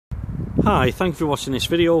Hi, thank you for watching this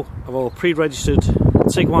video of our pre-registered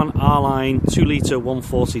Tiguan R Line 2 litre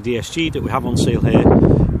 140 DSG that we have on sale here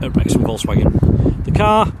at Wrexham Volkswagen. The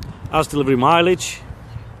car has delivery mileage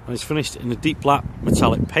and is finished in a deep black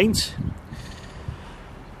metallic paint.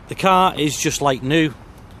 The car is just like new.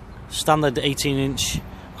 Standard 18-inch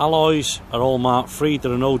alloys are all mark free.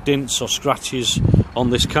 There are no dents or scratches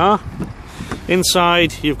on this car.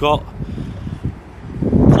 Inside you've got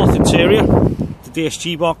cloth interior, the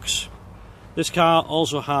DSG box. This car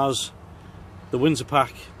also has the winter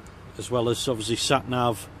pack, as well as obviously sat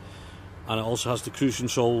nav, and it also has the cruise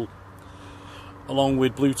control along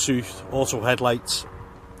with Bluetooth, auto headlights,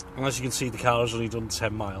 and as you can see the car has only done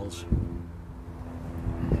 10 miles.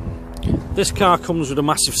 This car comes with a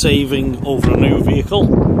massive saving over a new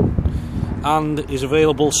vehicle and is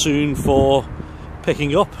available soon for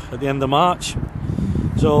picking up at the end of March.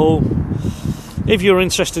 So if you're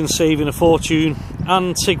interested in saving a fortune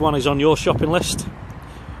and Tiguan is on your shopping list,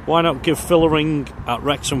 why not give Phil a ring at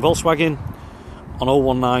Wrexham Volkswagen on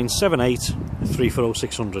 01978 340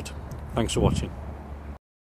 600. Thanks for watching.